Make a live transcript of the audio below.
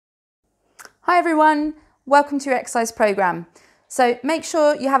Hi everyone, welcome to your exercise programme. So make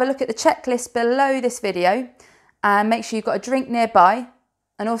sure you have a look at the checklist below this video and make sure you've got a drink nearby,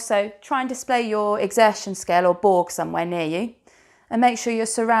 and also try and display your exertion scale or Borg somewhere near you, and make sure your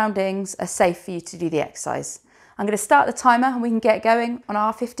surroundings are safe for you to do the exercise. I'm going to start the timer and we can get going on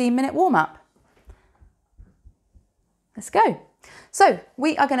our 15-minute warm-up. Let's go. So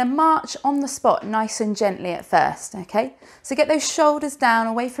we are going to march on the spot nice and gently at first, okay? So get those shoulders down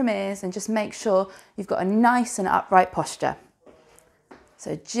away from ears and just make sure you've got a nice and upright posture.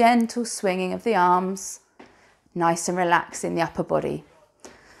 So gentle swinging of the arms, nice and relaxed in the upper body.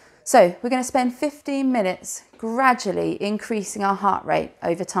 So we're going to spend 15 minutes gradually increasing our heart rate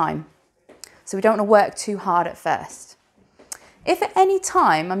over time. So we don't want to work too hard at first. If at any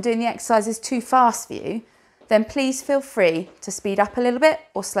time I'm doing the exercises too fast for you, then please feel free to speed up a little bit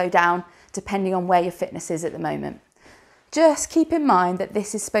or slow down depending on where your fitness is at the moment. Just keep in mind that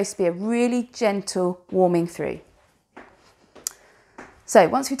this is supposed to be a really gentle warming through. So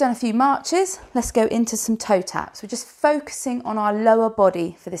once we've done a few marches, let's go into some toe taps. We're just focusing on our lower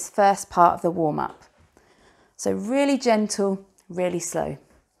body for this first part of the warm-up. So really gentle, really slow.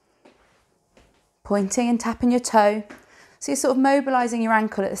 Pointing and tapping your toe. So you're sort of mobilising your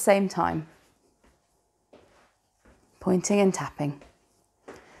ankle at the same time. Pointing and tapping.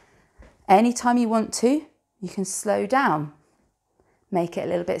 Anytime you want to, you can slow down. Make it a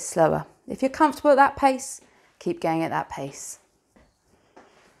little bit slower. If you're comfortable at that pace, keep going at that pace.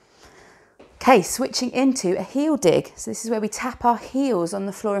 Okay, switching into a heel dig. So this is where we tap our heels on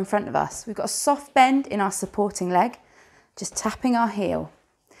the floor in front of us. We've got a soft bend in our supporting leg, just tapping our heel.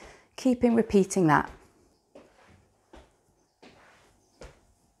 Keeping repeating that.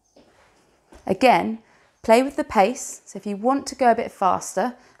 Again, play with the pace. So if you want to go a bit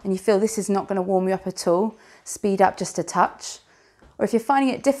faster and you feel this is not going to warm you up at all, speed up just a touch. Or if you're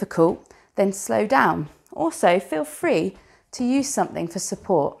finding it difficult, then slow down. Also, feel free to use something for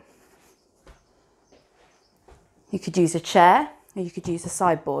support. You could use a chair or you could use a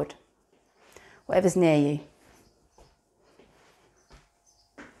sideboard, whatever's near you.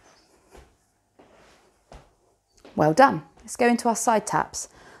 Well done. Let's go into our side taps.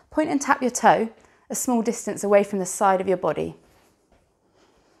 Point and tap your toe a small distance away from the side of your body.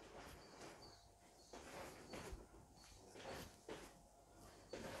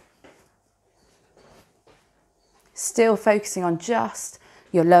 Still focusing on just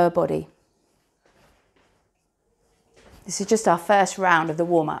your lower body. This is just our first round of the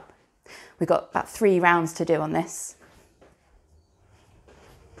warm-up. We've got about 3 rounds to do on this.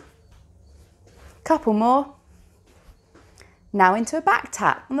 Couple more. Now into a back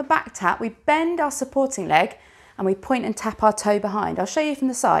tap. On the back tap, we bend our supporting leg and we point and tap our toe behind. I'll show you from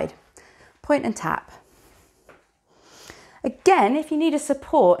the side. Point and tap. Again, if you need a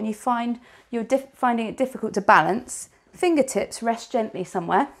support and you find you're finding it difficult to balance, fingertips rest gently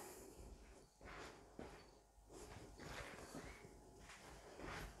somewhere.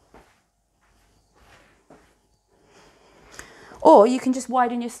 Or you can just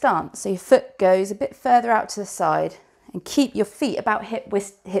widen your stance so your foot goes a bit further out to the side. And keep your feet about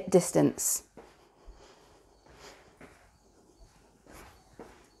hip distance.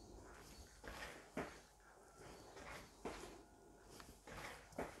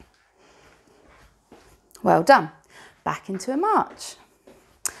 Well done. Back into a march.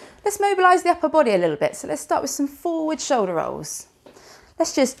 Let's mobilise the upper body a little bit. So let's start with some forward shoulder rolls.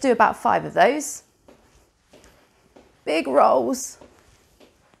 Let's just do about 5 of those. Big rolls.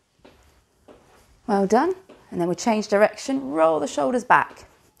 Well done. And then we'll change direction, roll the shoulders back.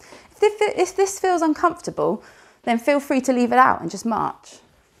 If this feels uncomfortable, then feel free to leave it out and just march.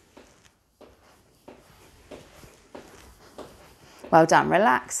 Well done,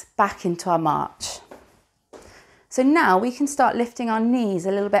 relax, back into our march. So now we can start lifting our knees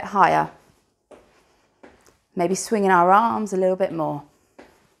a little bit higher. Maybe swinging our arms a little bit more.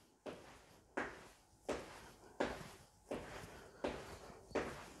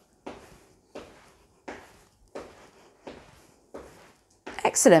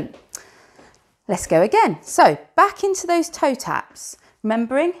 Excellent. Let's go again. So back into those toe taps.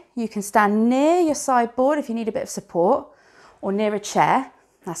 Remembering you can stand near your sideboard if you need a bit of support, or near a chair.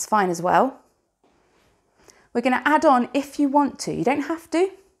 That's fine as well. We're going to add on if you want to. You don't have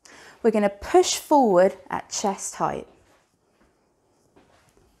to. We're going to push forward at chest height.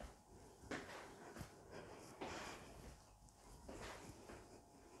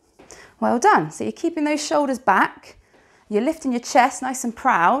 Well done. So you're keeping those shoulders back. You're lifting your chest nice and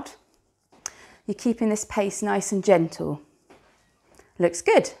proud. You're keeping this pace nice and gentle. Looks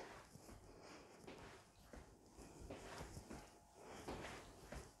good.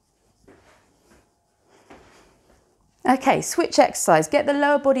 Okay, switch exercise. Get the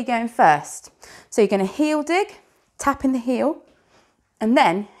lower body going first. So you're going to heel dig, tapping the heel, and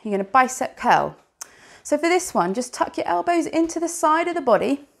then you're going to bicep curl. So for this one, just tuck your elbows into the side of the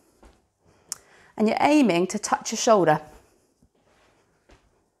body and you're aiming to touch your shoulder.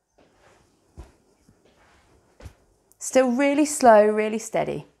 Still really slow, really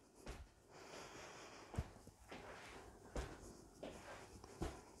steady.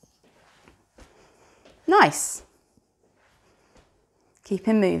 Nice. Keep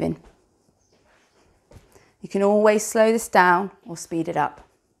him moving. You can always slow this down or speed it up.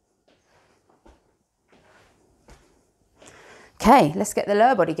 Okay, let's get the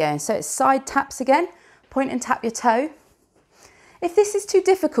lower body going. So it's side taps again, point and tap your toe. If this is too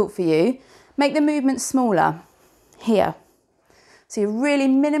difficult for you, make the movement smaller here. So you're really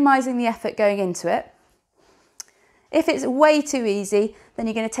minimizing the effort going into it. If it's way too easy, then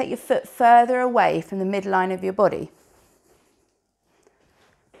you're going to take your foot further away from the midline of your body.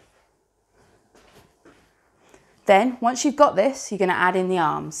 Then, once you've got this, you're going to add in the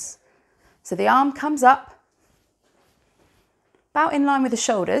arms. So the arm comes up, about in line with the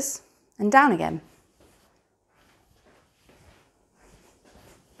shoulders, and down again.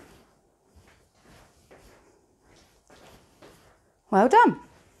 Well done.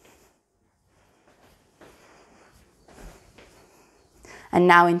 And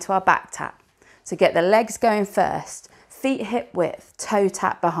now into our back tap. So get the legs going first, feet hip width, toe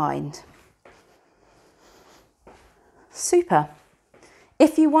tap behind. Super.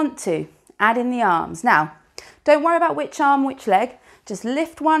 If you want to, add in the arms. Now, don't worry about which arm, which leg, just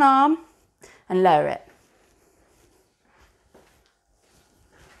lift one arm and lower it.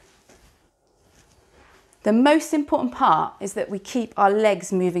 The most important part is that we keep our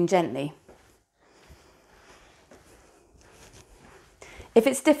legs moving gently. If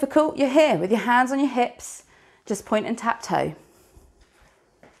it's difficult, you're here with your hands on your hips, just point and tap toe.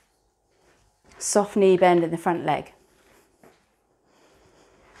 Soft knee bend in the front leg.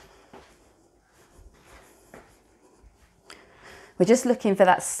 We're just looking for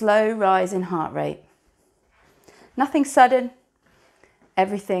that slow rise in heart rate. Nothing sudden,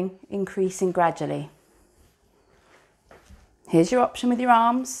 everything increasing gradually. Here's your option with your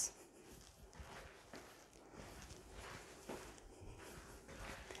arms.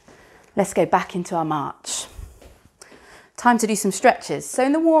 Let's go back into our march. Time to do some stretches. So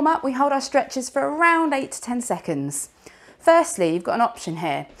in the warm-up, we hold our stretches for around 8 to 10 seconds. Firstly, you've got an option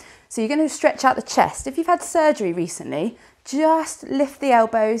here. So you're going to stretch out the chest. If you've had surgery recently, just lift the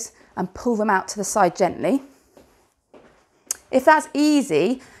elbows and pull them out to the side gently. If that's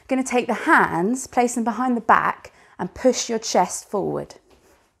easy, you're going to take the hands, place them behind the back and push your chest forward.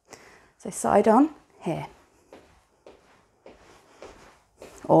 So side on, here.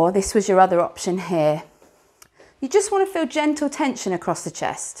 Or this was your other option here. You just want to feel gentle tension across the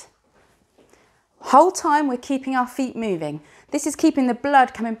chest. Whole time we're keeping our feet moving. This is keeping the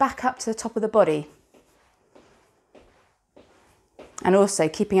blood coming back up to the top of the body. And also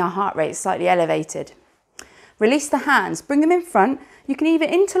keeping our heart rate slightly elevated. Release the hands, bring them in front. You can either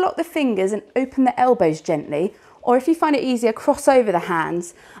interlock the fingers and open the elbows gently, or if you find it easier, cross over the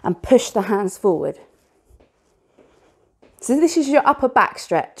hands and push the hands forward. So this is your upper back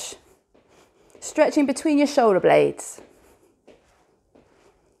stretch. Stretching between your shoulder blades.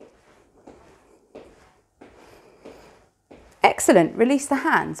 Excellent, release the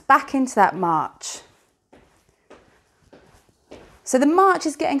hands, back into that march. So the march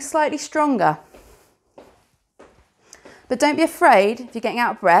is getting slightly stronger. But don't be afraid, if you're getting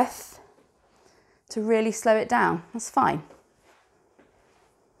out of breath, to really slow it down. That's fine.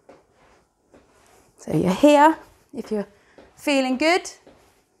 So you're here if you're feeling good.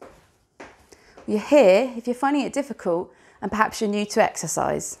 You're here if you're finding it difficult and perhaps you're new to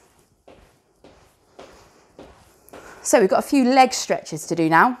exercise. So we've got a few leg stretches to do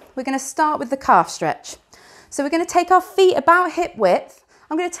now. We're going to start with the calf stretch. So we're going to take our feet about hip width.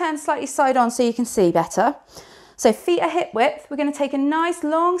 I'm going to turn slightly side on so you can see better. So feet are hip width. We're going to take a nice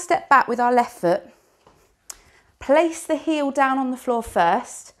long step back with our left foot. Place the heel down on the floor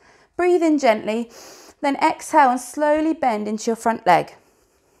first. Breathe in gently. Then exhale and slowly bend into your front leg.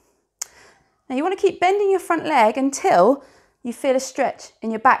 Now you want to keep bending your front leg until you feel a stretch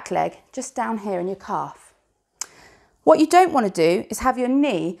in your back leg, just down here in your calf. What you don't want to do is have your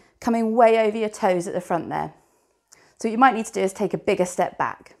knee coming way over your toes at the front there. So what you might need to do is take a bigger step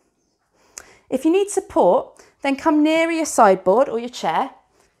back. If you need support, then come nearer your sideboard or your chair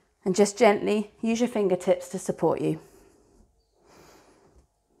and just gently use your fingertips to support you.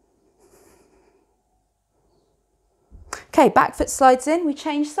 Okay, back foot slides in, we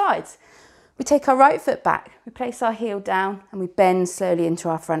change sides. We take our right foot back, we place our heel down and we bend slowly into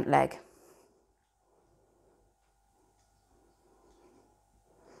our front leg.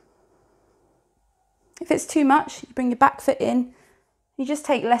 If it's too much, you bring your back foot in. You just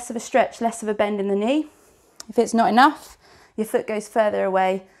take less of a stretch, less of a bend in the knee. If it's not enough, your foot goes further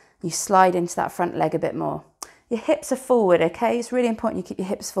away. You slide into that front leg a bit more. Your hips are forward, okay? It's really important you keep your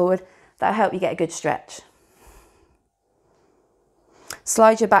hips forward. That'll help you get a good stretch.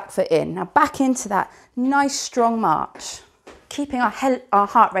 Slide your back foot in. Now back into that nice strong march, keeping our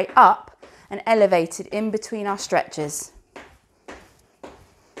heart rate up and elevated in between our stretches.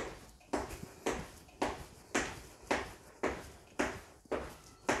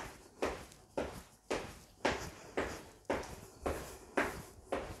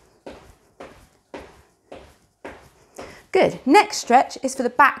 Good. Next stretch is for the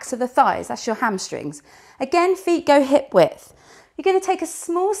backs of the thighs. That's your hamstrings. Again, feet go hip width. You're going to take a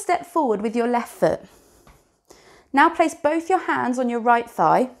small step forward with your left foot. Now place both your hands on your right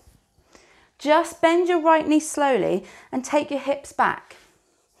thigh. Just bend your right knee slowly and take your hips back.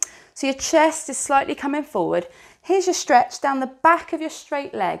 So your chest is slightly coming forward. Here's your stretch down the back of your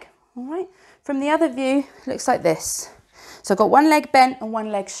straight leg. All right. From the other view, it looks like this. So I've got one leg bent and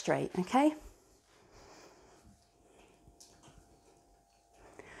one leg straight, okay?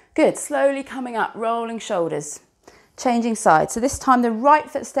 Good, slowly coming up, rolling shoulders, changing sides. So this time the right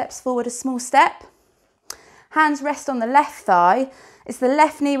foot steps forward a small step. Hands rest on the left thigh. It's the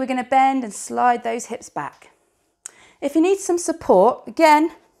left knee we're going to bend and slide those hips back. If you need some support,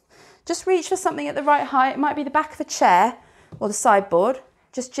 again, just reach for something at the right height. It might be the back of a chair or the sideboard.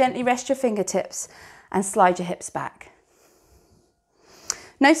 Just gently rest your fingertips and slide your hips back.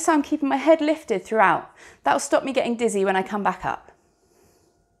 Notice how I'm keeping my head lifted throughout. That will stop me getting dizzy when I come back up.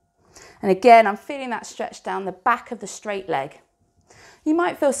 And again, I'm feeling that stretch down the back of the straight leg. You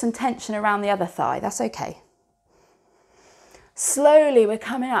might feel some tension around the other thigh, that's okay. Slowly we're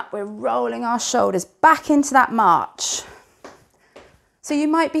coming up, we're rolling our shoulders back into that march. So you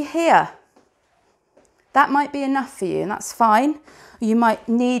might be here. That might be enough for you and that's fine. You might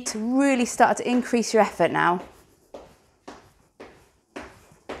need to really start to increase your effort now.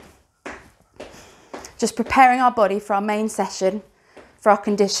 Just preparing our body for our main session, for our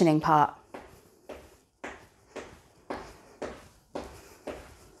conditioning part.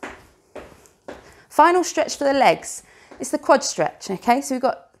 Final stretch for the legs. It's the quad stretch, okay? So we've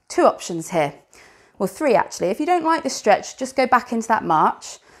got two options here. Well, three actually. If you don't like this stretch, just go back into that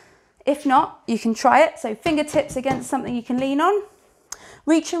march. If not, you can try it. So fingertips against something you can lean on.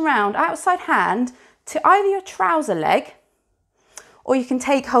 Reach around, outside hand, to either your trouser leg, or you can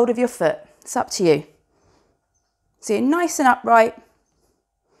take hold of your foot. It's up to you. So you're nice and upright.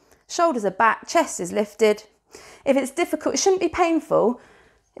 Shoulders are back, chest is lifted. If it's difficult, it shouldn't be painful.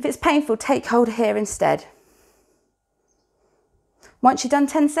 If it's painful, take hold here instead. Once you've done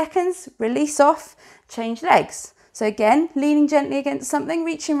 10 seconds, release off, change legs. So again, leaning gently against something,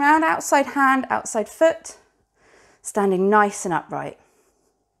 reaching around, outside hand, outside foot, standing nice and upright.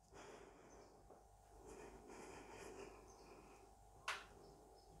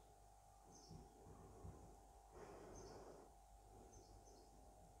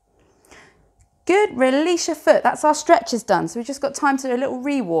 Good, release your foot. That's our stretches done. So we've just got time to do a little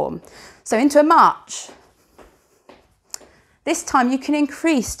rewarm. So into a march. This time you can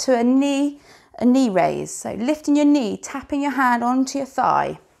increase to a knee raise. So lifting your knee, tapping your hand onto your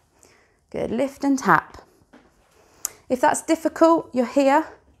thigh. Good, lift and tap. If that's difficult, you're here.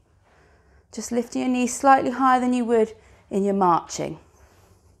 Just lifting your knee slightly higher than you would in your marching.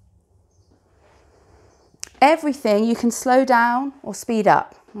 Everything you can slow down or speed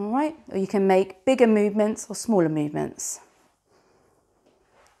up. All right, or you can make bigger movements or smaller movements.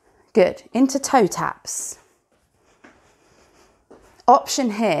 Good, into toe taps.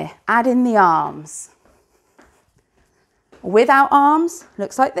 Option here, add in the arms. Without arms,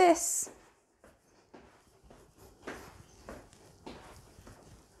 looks like this.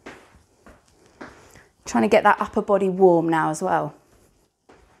 Trying to get that upper body warm now as well.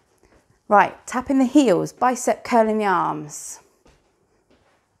 Right, tapping the heels, bicep curling the arms.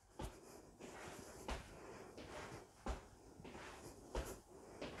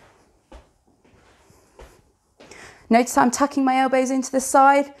 Notice I'm tucking my elbows into the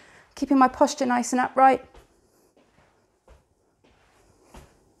side, keeping my posture nice and upright.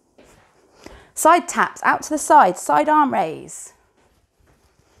 Side taps, out to the side, side arm raise.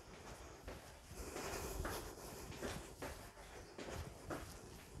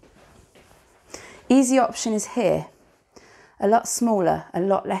 Easy option is here. A lot smaller, a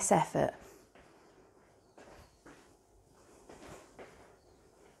lot less effort.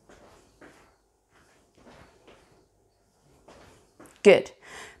 Good.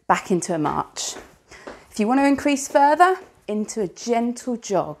 Back into a march. If you want to increase further, into a gentle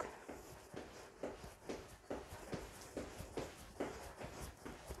jog.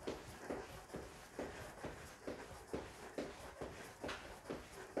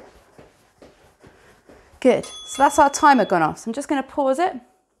 Good. So that's our timer gone off. So I'm just going to pause it.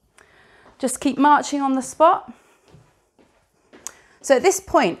 Just keep marching on the spot. So at this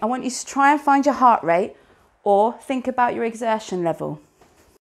point, I want you to try and find your heart rate or think about your exertion level.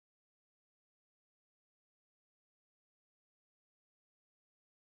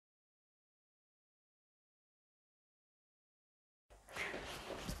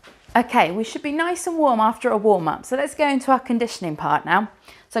 Okay, we should be nice and warm after a warm-up. So let's go into our conditioning part now.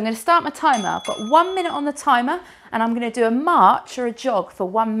 So I'm going to start my timer. I've got 1 minute on the timer and I'm going to do a march or a jog for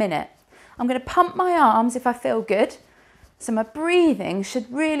 1 minute. I'm going to pump my arms if I feel good. So my breathing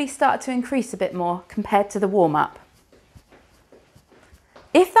should really start to increase a bit more compared to the warm-up.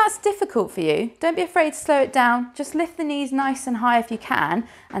 If that's difficult for you, don't be afraid to slow it down. Just lift the knees nice and high if you can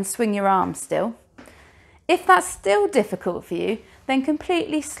and swing your arms still. If that's still difficult for you, then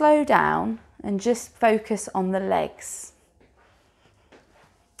completely slow down and just focus on the legs.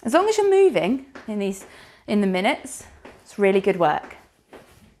 As long as you're moving in the minutes, it's really good work.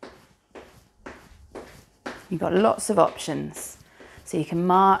 You've got lots of options. So you can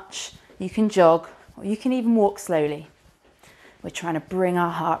march, you can jog, or you can even walk slowly. We're trying to bring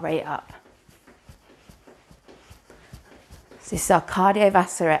our heart rate up. So this is our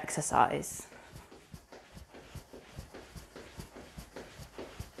cardiovascular exercise.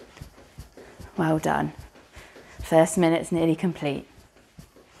 Well done. First minute's nearly complete.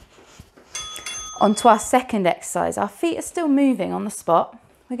 On to our second exercise. Our feet are still moving on the spot.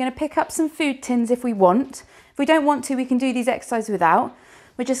 We're going to pick up some food tins if we want. If we don't want to, we can do these exercises without.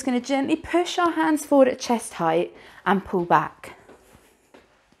 We're just going to gently push our hands forward at chest height and pull back.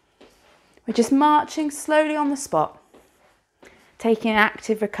 We're just marching slowly on the spot, taking an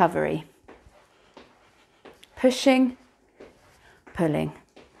active recovery. Pushing, pulling.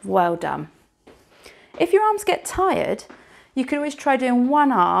 Well done. If your arms get tired, you could always try doing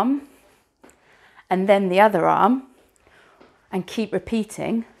one arm and then the other arm and keep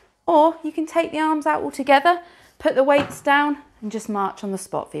repeating. Or you can take the arms out altogether, put the weights down and just march on the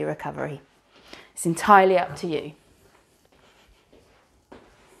spot for your recovery. It's entirely up to you.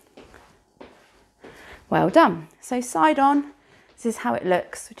 Well done. So side on, this is how it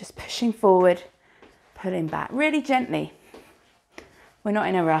looks. We're just pushing forward, pulling back really gently. We're not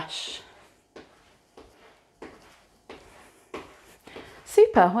in a rush.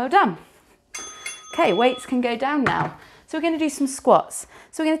 Super, well done. Okay, weights can go down now. So we're going to do some squats.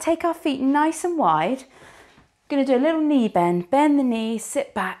 So we're going to take our feet nice and wide. We're going to do a little knee bend. Bend the knee,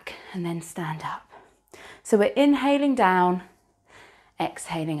 sit back, and then stand up. So we're inhaling down,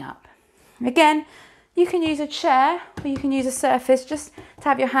 exhaling up. Again, you can use a chair or you can use a surface just to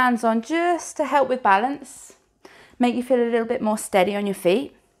have your hands on, just to help with balance. Make you feel a little bit more steady on your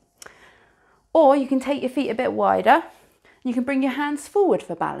feet. Or you can take your feet a bit wider. You can bring your hands forward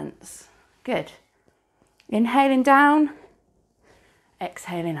for balance. Good. Inhaling down,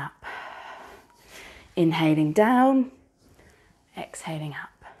 exhaling up. Inhaling down, exhaling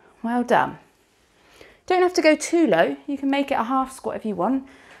up. Well done. Don't have to go too low. You can make it a half squat if you want.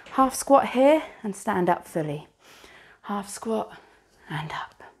 Half squat here and stand up fully. Half squat and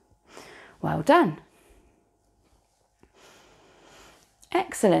up. Well done.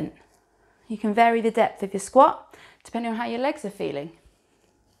 Excellent. You can vary the depth of your squat depending on how your legs are feeling.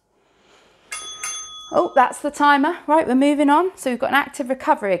 Oh, that's the timer. Right, we're moving on. So we've got an active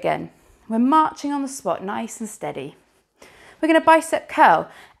recovery again. We're marching on the spot, nice and steady. We're going to bicep curl.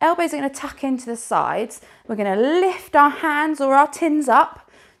 Elbows are going to tuck into the sides. We're going to lift our hands or our tins up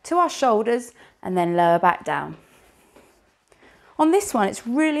to our shoulders and then lower back down. On this one, it's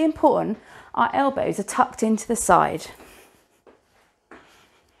really important our elbows are tucked into the side.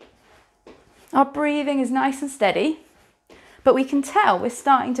 Our breathing is nice and steady, but we can tell we're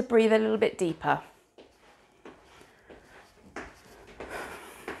starting to breathe a little bit deeper.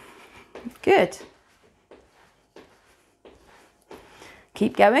 Good.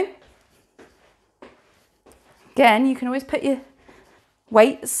 Keep going. Again, you can always put your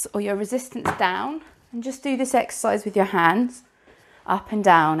weights or your resistance down and just do this exercise with your hands up and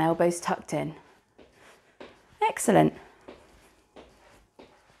down, elbows tucked in. Excellent.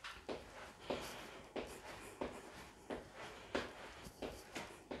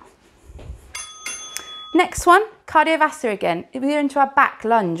 Next one, cardiovascular again. We're into our back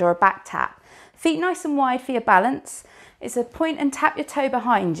lunge or a back tap. Feet nice and wide for your balance. It's a point and tap your toe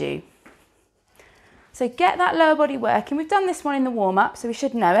behind you. So get that lower body working. We've done this one in the warm-up, so we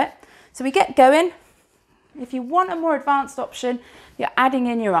should know it. So we get going. If you want a more advanced option, you're adding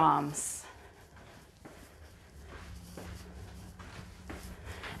in your arms.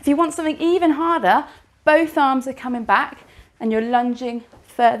 If you want something even harder, both arms are coming back and you're lunging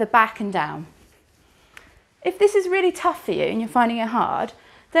further back and down. If this is really tough for you and you're finding it hard,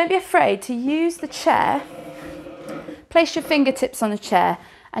 don't be afraid to use the chair. Place your fingertips on the chair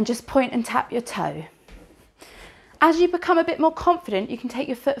and just point and tap your toe. As you become a bit more confident, you can take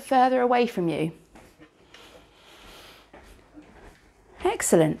your foot further away from you.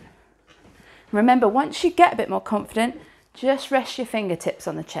 Excellent. Remember, once you get a bit more confident, just rest your fingertips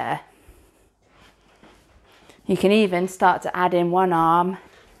on the chair. You can even start to add in one arm,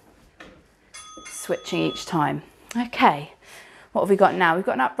 switching each time. Okay, what have we got now? We've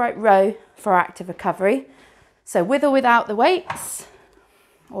got an upright row for active recovery. So with or without the weights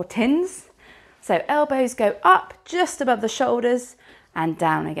or tins. So elbows go up just above the shoulders and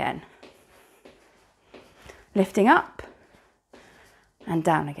down again. Lifting up and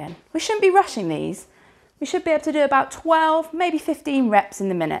down again. We shouldn't be rushing these. We should be able to do about 12, maybe 15 reps in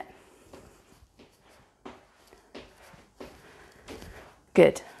the minute.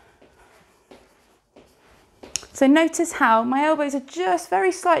 Good. So notice how my elbows are just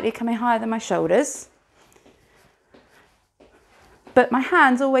very slightly coming higher than my shoulders, but my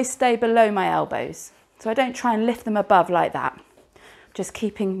hands always stay below my elbows. So I don't try and lift them above like that. Just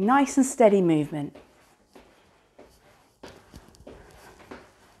keeping nice and steady movement.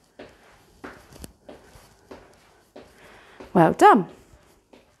 Well done.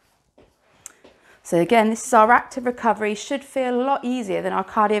 So again, this is our active recovery. Should feel a lot easier than our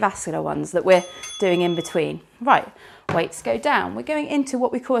cardiovascular ones that we're doing in between. Right, weights go down. We're going into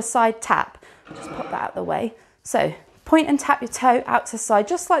what we call a side tap. Just pop that out of the way. So point and tap your toe out to the side,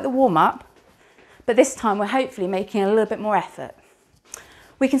 just like the warm-up, but this time we're hopefully making a little bit more effort.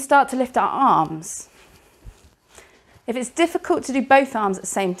 We can start to lift our arms. If it's difficult to do both arms at the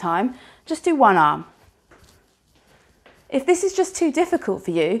same time, just do one arm. If this is just too difficult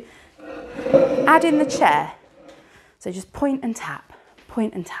for you, add in the chair. So just point and tap,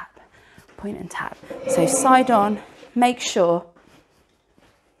 point and tap, point and tap. So side on, make sure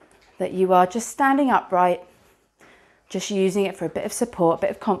that you are just standing upright, just using it for a bit of support, a bit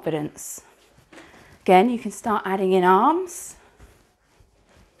of confidence. Again, you can start adding in arms.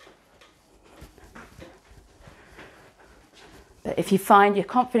 But if you find your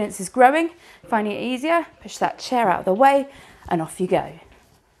confidence is growing, finding it easier, push that chair out of the way and off you go.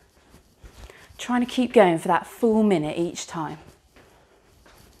 Trying to keep going for that full minute each time.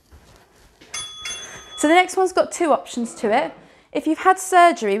 So the next one's got two options to it. If you've had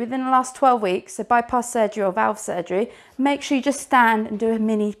surgery within the last 12 weeks, so bypass surgery or valve surgery, make sure you just stand and do a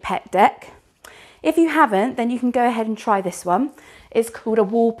mini pec deck. If you haven't, then you can go ahead and try this one. It's called a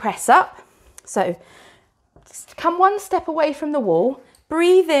wall press up. So just come one step away from the wall,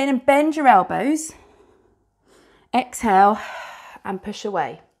 breathe in and bend your elbows. Exhale and push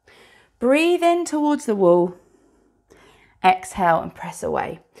away. Breathe in towards the wall, exhale and press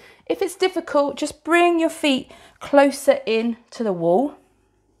away. If it's difficult, just bring your feet closer in to the wall.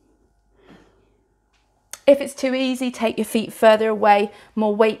 If it's too easy, take your feet further away,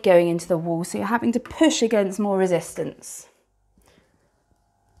 more weight going into the wall, so you're having to push against more resistance.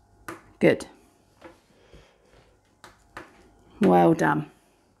 Good. Well done.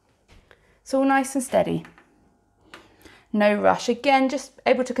 It's all nice and steady. No rush. Again, just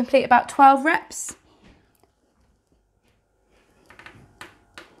able to complete about 12 reps.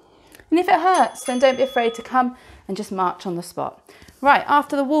 And if it hurts, then don't be afraid to come and just march on the spot. Right,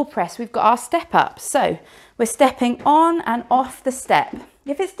 after the wall press, we've got our step up. So we're stepping on and off the step.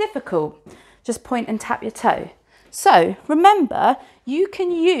 If it's difficult, just point and tap your toe. So remember, you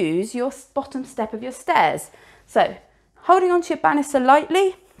can use your bottom step of your stairs. So holding onto your banister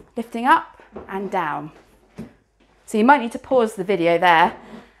lightly, lifting up and down. So you might need to pause the video there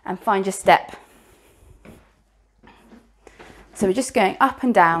and find your step. So we're just going up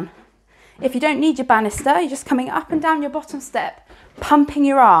and down. If you don't need your banister, you're just coming up and down your bottom step, pumping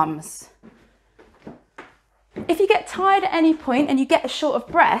your arms. If you get tired at any point and you get short of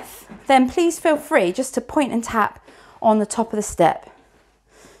breath, then please feel free just to point and tap on the top of the step.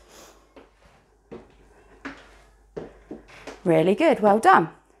 Really good, well done.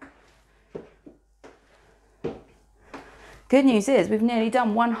 Good news is we've nearly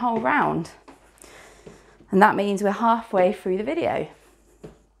done one whole round, and that means we're halfway through the video.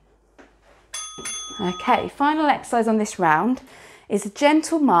 Okay, final exercise on this round is a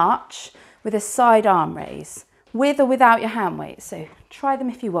gentle march with a side arm raise, with or without your hand weight. So try them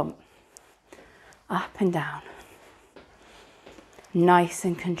if you want. up and down. Nice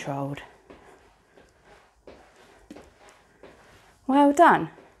and controlled. Well done.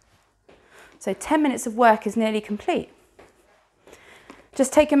 So 10 minutes of work is nearly complete.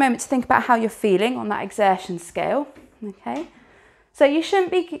 Just take a moment to think about how you're feeling on that exertion scale, okay? So you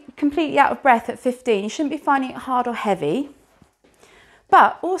shouldn't be completely out of breath at 15. You shouldn't be finding it hard or heavy.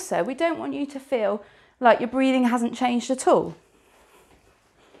 But also, we don't want you to feel like your breathing hasn't changed at all.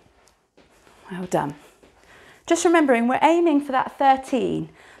 Well done. Just remembering, we're aiming for that 13,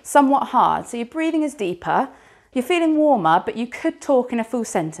 somewhat hard. So your breathing is deeper, you're feeling warmer, but you could talk in a full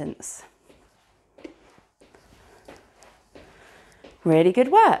sentence. Really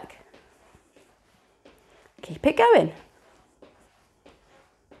good work. Keep it going.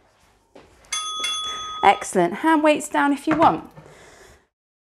 Excellent. Hand weights down if you want.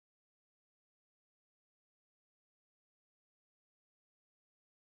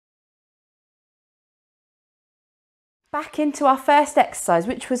 Back into our first exercise,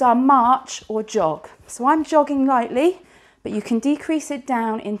 which was our march or jog. So I'm jogging lightly, but you can decrease it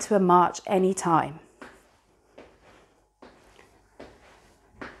down into a march anytime.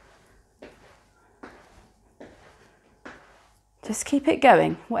 Just keep it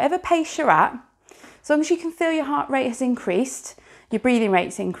going, whatever pace you're at. As long as you can feel your heart rate has increased, your breathing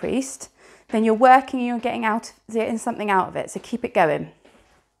rate's increased, then you're working, you're getting something out of it. So keep it going.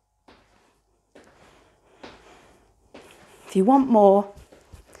 If you want more,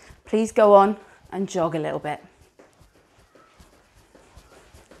 please go on and jog a little bit.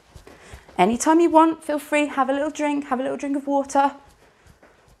 Anytime you want, feel free, have a little drink of water.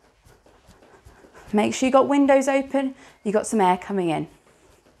 Make sure you got windows open, you got some air coming in.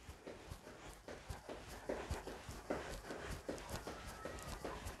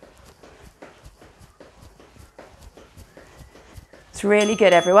 It's really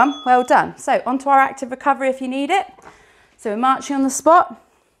good, everyone. Well done. So onto our active recovery if you need it. So we're marching on the spot,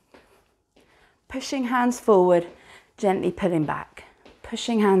 pushing hands forward, gently pulling back.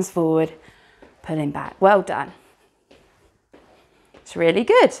 Pushing hands forward, pulling back. Well done. It's really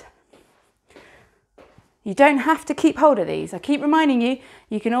good. You don't have to keep hold of these. I keep reminding you,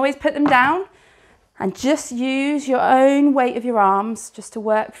 you can always put them down and just use your own weight of your arms just to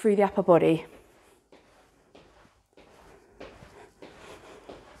work through the upper body.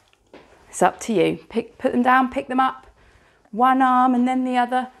 It's up to you. Put them down, pick them up. One arm and then the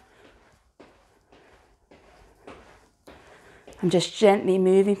other. I'm just gently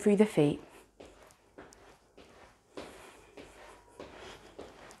moving through the feet.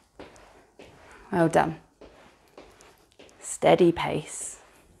 Well done. Steady pace.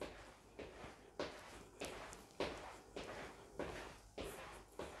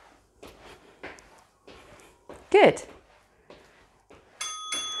 Good.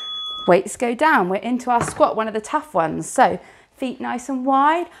 Weights go down. We're into our squat, one of the tough ones. So feet nice and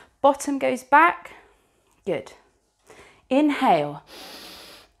wide, bottom goes back. Good. Inhale,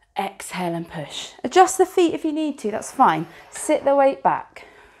 exhale and push. Adjust the feet if you need to, that's fine. Sit the weight back.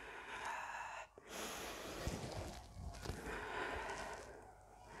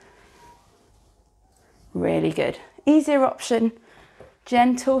 Really good. Easier option,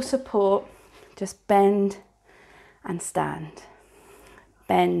 gentle support, just bend and stand.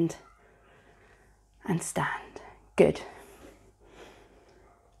 Bend and stand. Good.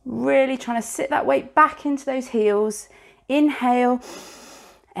 Really trying to sit that weight back into those heels. Inhale,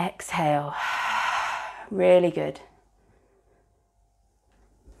 exhale. Really good.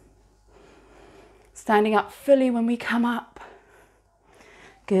 Standing up fully when we come up.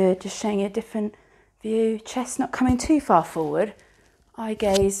 Good, just showing you a different view. Chest not coming too far forward. Eye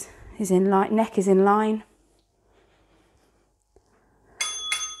gaze is in line, neck is in line.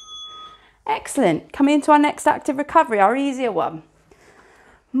 Excellent. Coming into our next active recovery, our easier one.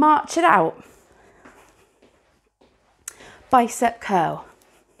 March it out. Bicep curl.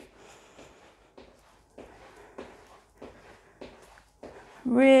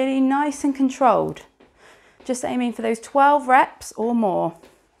 Really nice and controlled. Just aiming for those 12 reps or more.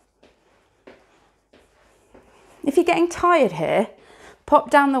 If you're getting tired here, pop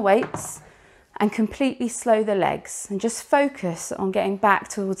down the weights and completely slow the legs and just focus on getting back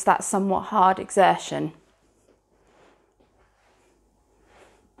towards that somewhat hard exertion.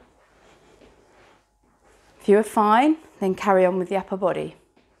 If you are fine, then carry on with the upper body.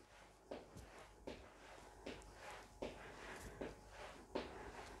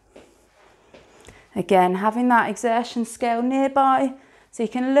 Again, having that exertion scale nearby so you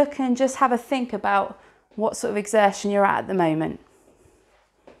can look and just have a think about what sort of exertion you're at the moment.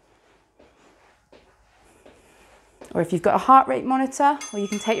 Or if you've got a heart rate monitor, or you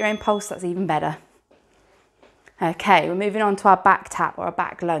can take your own pulse, that's even better. Okay, we're moving on to our back tap or our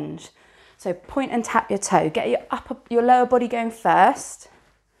back lunge. So point and tap your toe. Get your lower body going first.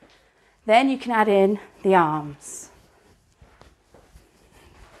 Then you can add in the arms.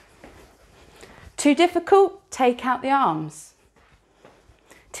 Too difficult? Take out the arms.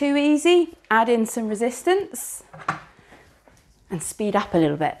 Too easy? Add in some resistance and speed up a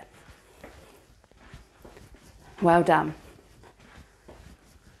little bit. Well done.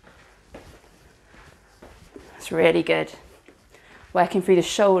 That's really good. Working through the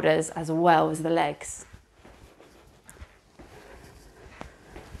shoulders as well as the legs.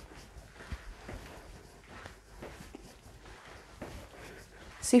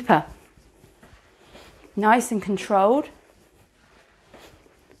 Super. Nice and controlled.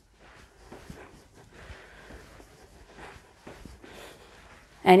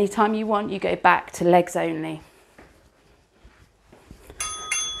 Anytime you want, you go back to legs only.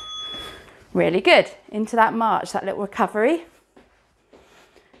 Really good. Into that march, that little recovery.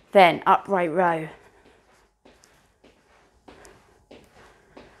 Then upright row.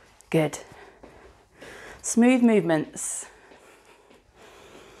 Good. Smooth movements.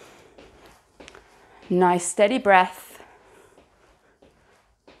 Nice steady breath.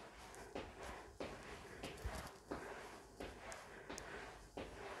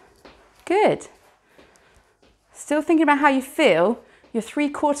 Good. Still thinking about how you feel. You're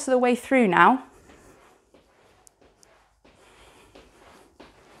 3/4 of the way through now.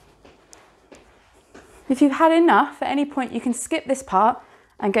 If you've had enough, at any point you can skip this part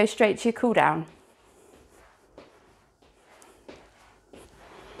and go straight to your cool down.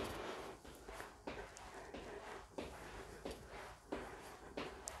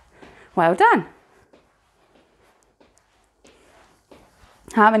 Well done.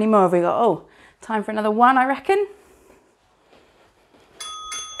 How many more have we got? Oh, time for another one, I reckon.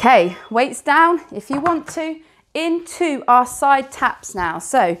 Okay, weights down if you want to, into our side taps now.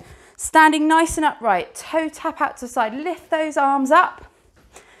 So standing nice and upright, toe tap out to the side, lift those arms up.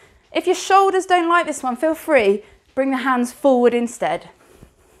 If your shoulders don't like this one, feel free, bring the hands forward instead.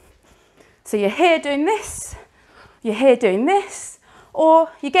 So you're here doing this, you're here doing this, or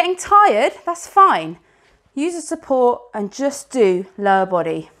you're getting tired, that's fine. Use the support and just do lower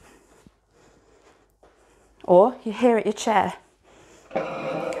body. Or you're here at your chair.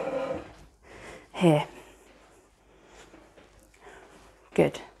 Here.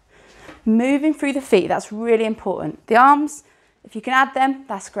 Good. Moving through the feet, that's really important. The arms, if you can add them,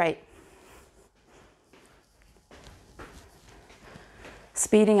 that's great.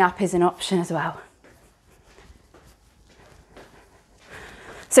 Speeding up is an option as well.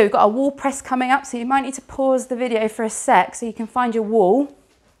 So we've got our wall press coming up, so you might need to pause the video for a sec so you can find your wall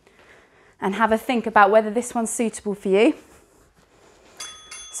and have a think about whether this one's suitable for you.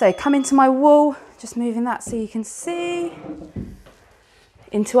 So come into my wall, just moving that so you can see.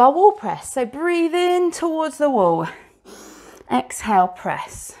 Into our wall press. So breathe in towards the wall. Exhale,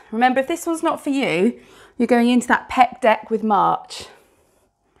 press. Remember, if this one's not for you, you're going into that pec deck with march.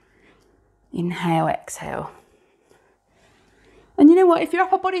 Inhale, exhale. And you know what? If your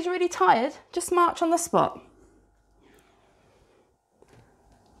upper body's really tired, just march on the spot.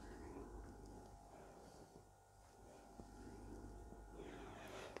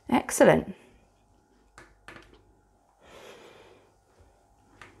 Excellent.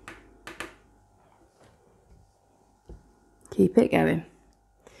 Keep it going.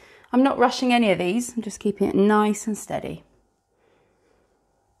 I'm not rushing any of these, I'm just keeping it nice and steady.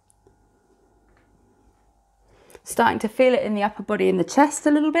 Starting to feel it in the upper body and the chest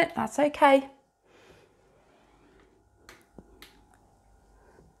a little bit, that's okay.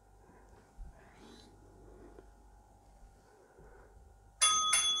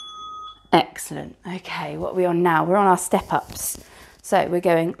 Excellent. Okay, what are we on now? We're on our step ups. So we're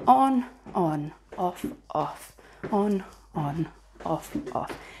going on, off, off, on, off,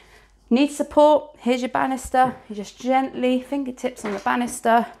 off. Need support? Here's your banister. You just gently, fingertips on the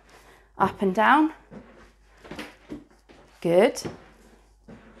banister, up and down. Good.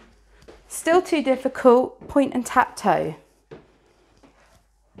 Still too difficult, point and tap toe.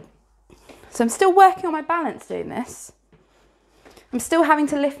 So I'm still working on my balance doing this. I'm still having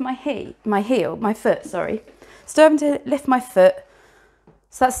to lift my foot, sorry. Still having to lift my foot.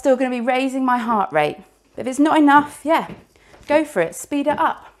 So that's still going to be raising my heart rate. But if it's not enough, yeah, go for it. Speed it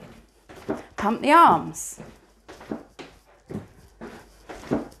up. Pump the arms.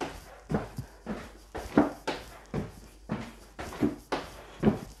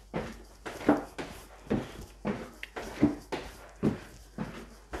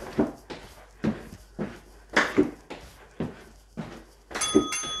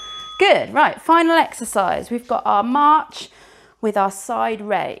 Good, right, final exercise. We've got our march with our side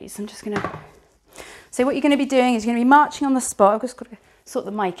raise. I'm just gonna, so what you're gonna be doing is you're gonna be marching on the spot. I've just got to sort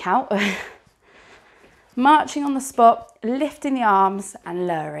the mic out. Marching on the spot, lifting the arms and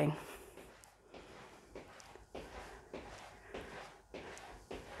lowering.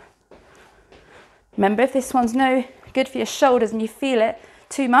 Remember, if this one's no good for your shoulders and you feel it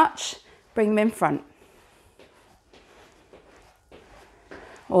too much, bring them in front.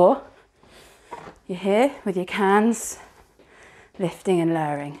 Or you're here with your cans, lifting and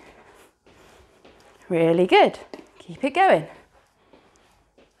lowering. Really good. Keep it going.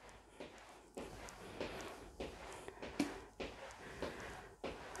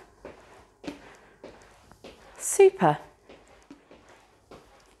 Super.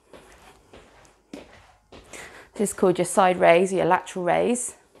 This is called your side raise or your lateral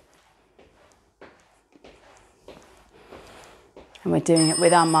raise. And we're doing it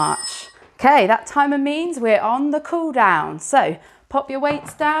with our march. Okay, that timer means we're on the cool down. So pop your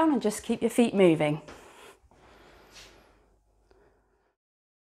weights down and just keep your feet moving.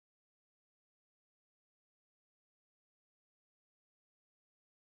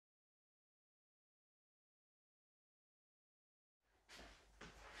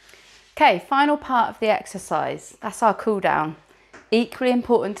 Okay, final part of the exercise. That's our cool down. Equally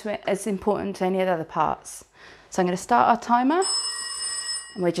important to it as important to any of the other parts. So I'm going to start our timer.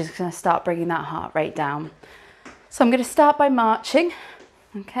 And we're just going to start bringing that heart rate down. So I'm going to start by marching.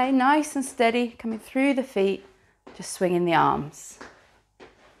 Okay, nice and steady, coming through the feet, just swinging the arms.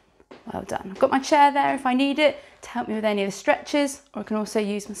 Well done. I've got my chair there if I need it to help me with any of the stretches, or I can also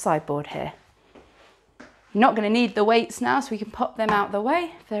use my sideboard here. You're not going to need the weights now, so we can pop them out the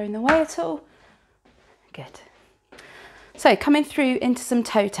way if they're in the way at all. Good. So coming through into some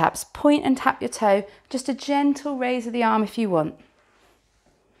toe taps. Point and tap your toe. Just a gentle raise of the arm if you want.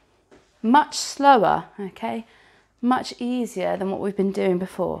 Much slower, okay? Much easier than what we've been doing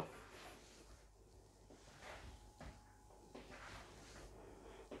before.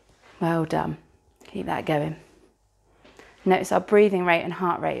 Well done. Keep that going. Notice our breathing rate and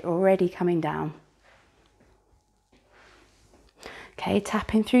heart rate already coming down. Okay,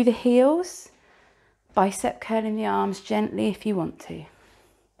 tapping through the heels. Bicep curling the arms gently if you want to.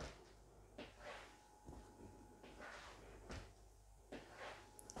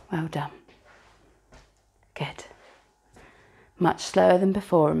 Well done. Good. Much slower than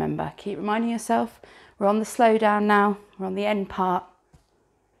before, remember. Keep reminding yourself, we're on the slow down now. We're on the end part.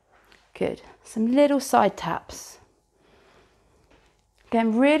 Good. Some little side taps.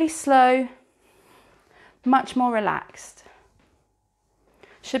 Again, really slow, much more relaxed.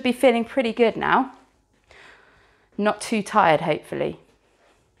 Should be feeling pretty good now. Not too tired, hopefully.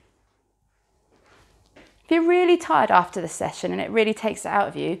 If you're really tired after the session and it really takes it out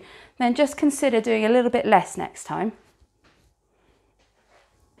of you, then just consider doing a little bit less next time.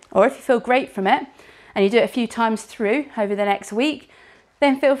 Or if you feel great from it and you do it a few times through over the next week,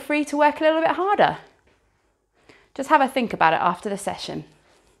 then feel free to work a little bit harder. Just have a think about it after the session.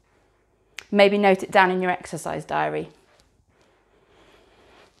 Maybe note it down in your exercise diary.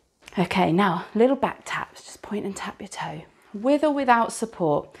 Okay, now little back taps. Just point and tap your toe. With or without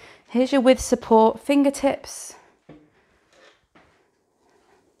support. Here's your with support, fingertips.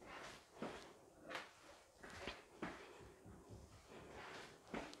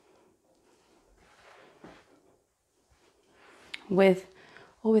 With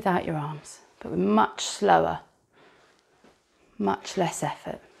or without your arms, but with much slower, much less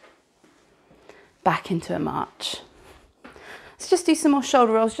effort. Back into a march. Let's just do some more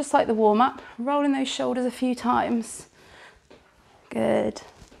shoulder rolls, just like the warm-up. Rolling those shoulders a few times. Good.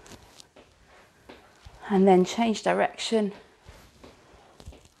 And then change direction.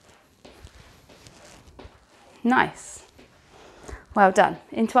 Nice. Well done.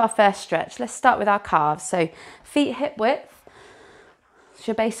 Into our first stretch. Let's start with our calves. So feet hip width. It's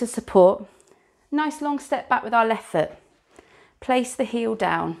your base of support. Nice long step back with our left foot. Place the heel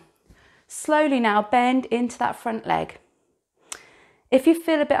down. Slowly now bend into that front leg. If you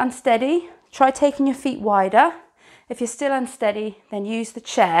feel a bit unsteady, try taking your feet wider. If you're still unsteady, then use the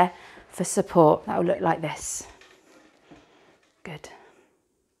chair for support. That will look like this. Good.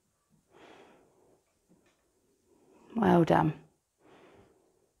 Well done.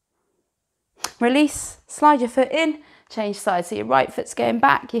 Release, slide your foot in, change sides. So your right foot's going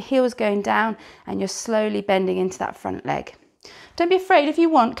back, your heel's going down, and you're slowly bending into that front leg. Don't be afraid. If you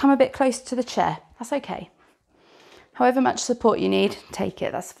want, come a bit closer to the chair. That's okay. However much support you need, take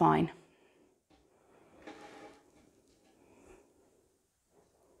it, that's fine.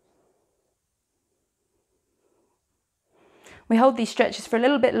 We hold these stretches for a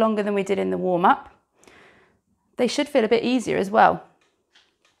little bit longer than we did in the warm-up. They should feel a bit easier as well.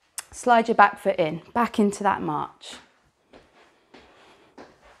 Slide your back foot in, back into that march.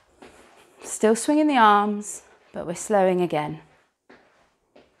 Still swinging the arms, but we're slowing again.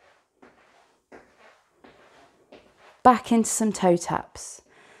 Back into some toe taps.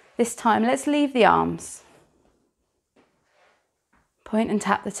 This time, let's leave the arms. Point and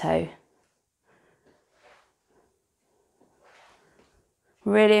tap the toe.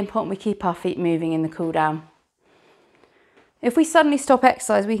 Really important we keep our feet moving in the cool down. If we suddenly stop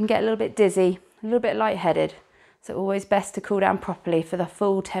exercise, we can get a little bit dizzy, a little bit lightheaded. So always best to cool down properly for the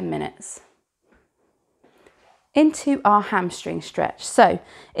full 10 minutes. Into our hamstring stretch. So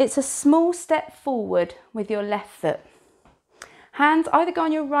it's a small step forward with your left foot. Hands either go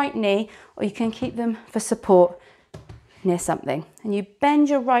on your right knee or you can keep them for support near something. And you bend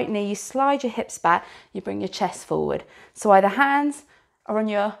your right knee, you slide your hips back, you bring your chest forward. So either hands are on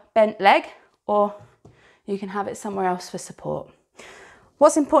your bent leg or you can have it somewhere else for support.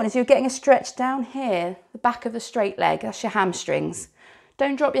 What's important is you're getting a stretch down here, the back of the straight leg, that's your hamstrings.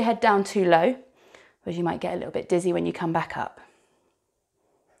 Don't drop your head down too low, because you might get a little bit dizzy when you come back up.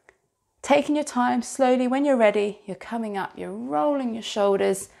 Taking your time slowly, when you're ready, you're coming up, you're rolling your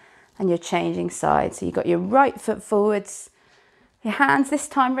shoulders and you're changing sides. So you've got your right foot forwards, your hands this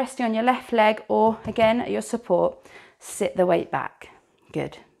time resting on your left leg or again at your support, sit the weight back.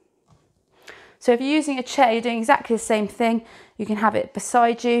 Good. So if you're using a chair, you're doing exactly the same thing. You can have it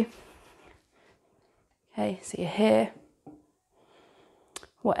beside you. Okay, so you're here.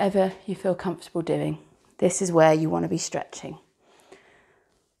 Whatever you feel comfortable doing. This is where you want to be stretching.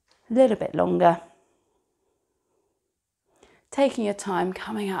 A little bit longer. Taking your time,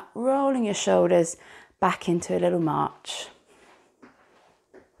 coming up, rolling your shoulders back into a little march.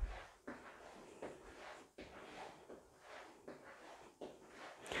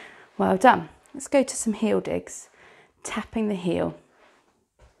 Well done. Let's go to some heel digs. Tapping the heel.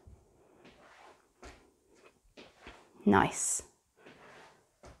 Nice.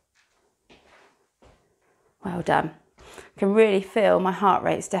 Well done. I can really feel my heart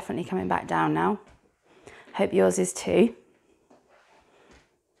rate's definitely coming back down now. Hope yours is too.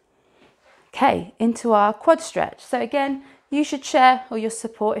 Okay, into our quad stretch. So again, use your chair or your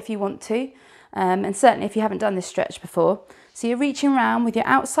support if you want to, and certainly if you haven't done this stretch before. So you're reaching around with your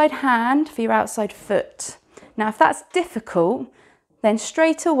outside hand for your outside foot. Now, if that's difficult, then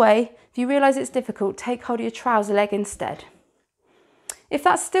straight away, if you realise it's difficult, take hold of your trouser leg instead. If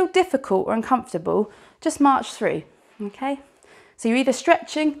that's still difficult or uncomfortable, just march through, okay? So you're either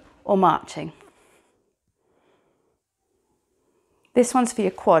stretching or marching. This one's for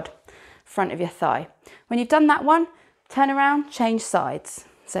your quad, front of your thigh. When you've done that one, turn around, change sides.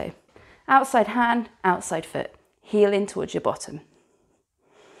 So outside hand, outside foot, heel in towards your bottom.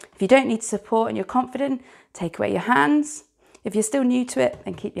 If you don't need support and you're confident, take away your hands. If you're still new to it,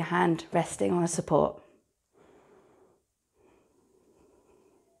 then keep your hand resting on a support.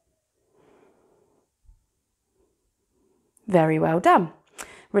 Very well done.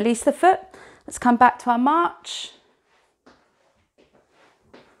 Release the foot. Let's come back to our march.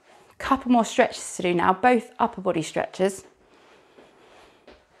 Couple more stretches to do now, both upper body stretches.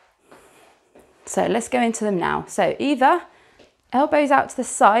 So let's go into them now. So either elbows out to the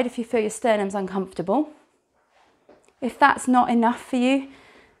side if you feel your sternum's uncomfortable. If that's not enough for you,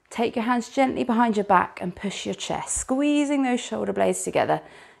 take your hands gently behind your back and push your chest, squeezing those shoulder blades together.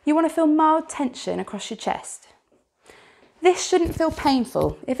 You want to feel mild tension across your chest. This shouldn't feel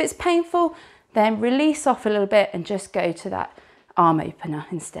painful. If it's painful, then release off a little bit and just go to that arm opener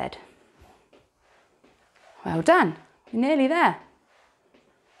instead. Well done, you're nearly there.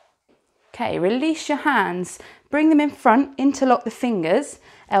 Okay, release your hands, bring them in front, interlock the fingers,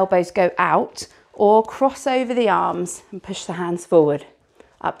 elbows go out, or cross over the arms and push the hands forward.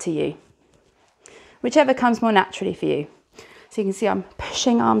 Up to you. Whichever comes more naturally for you. So you can see I'm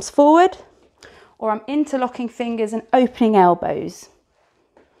pushing arms forward, or I'm interlocking fingers and opening elbows.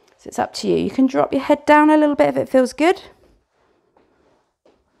 So it's up to you. You can drop your head down a little bit if it feels good.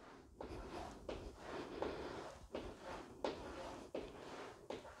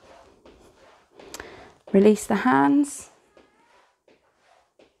 Release the hands.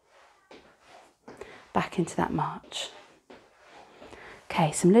 Back into that march.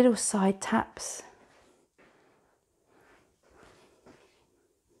 Okay, some little side taps.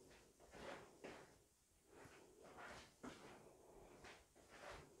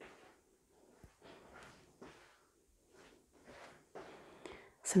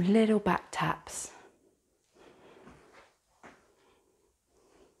 Some little back taps.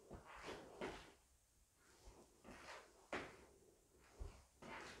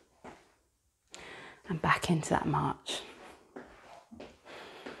 and back into that march.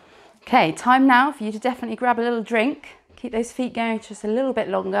 Okay, time now for you to definitely grab a little drink, keep those feet going just a little bit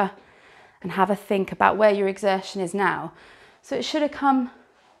longer, and have a think about where your exertion is now. So it should have come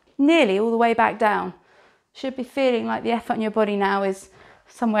nearly all the way back down. Should be feeling like the effort on your body now is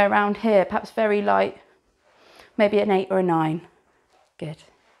somewhere around here, perhaps very light, maybe an 8 or a 9. Good.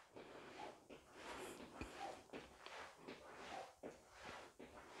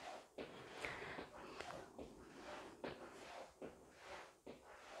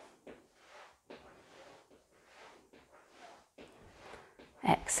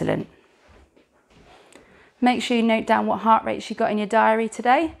 Excellent. Make sure you note down what heart rates you got in your diary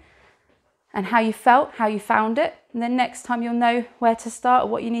today and how you felt, how you found it. And then next time you'll know where to start or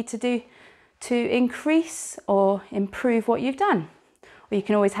what you need to do to increase or improve what you've done. Or you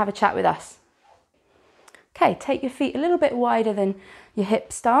can always have a chat with us. Okay, take your feet a little bit wider than your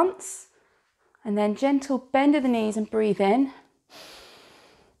hip stance. And then gentle bend of the knees and breathe in.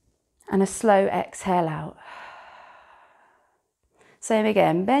 And a slow exhale out. Same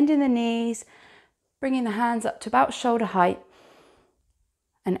again, bending the knees, bringing the hands up to about shoulder height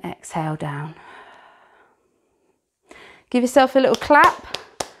and exhale down. Give yourself a little clap.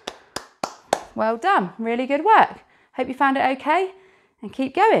 Well done, really good work. Hope you found it okay and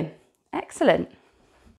keep going. Excellent.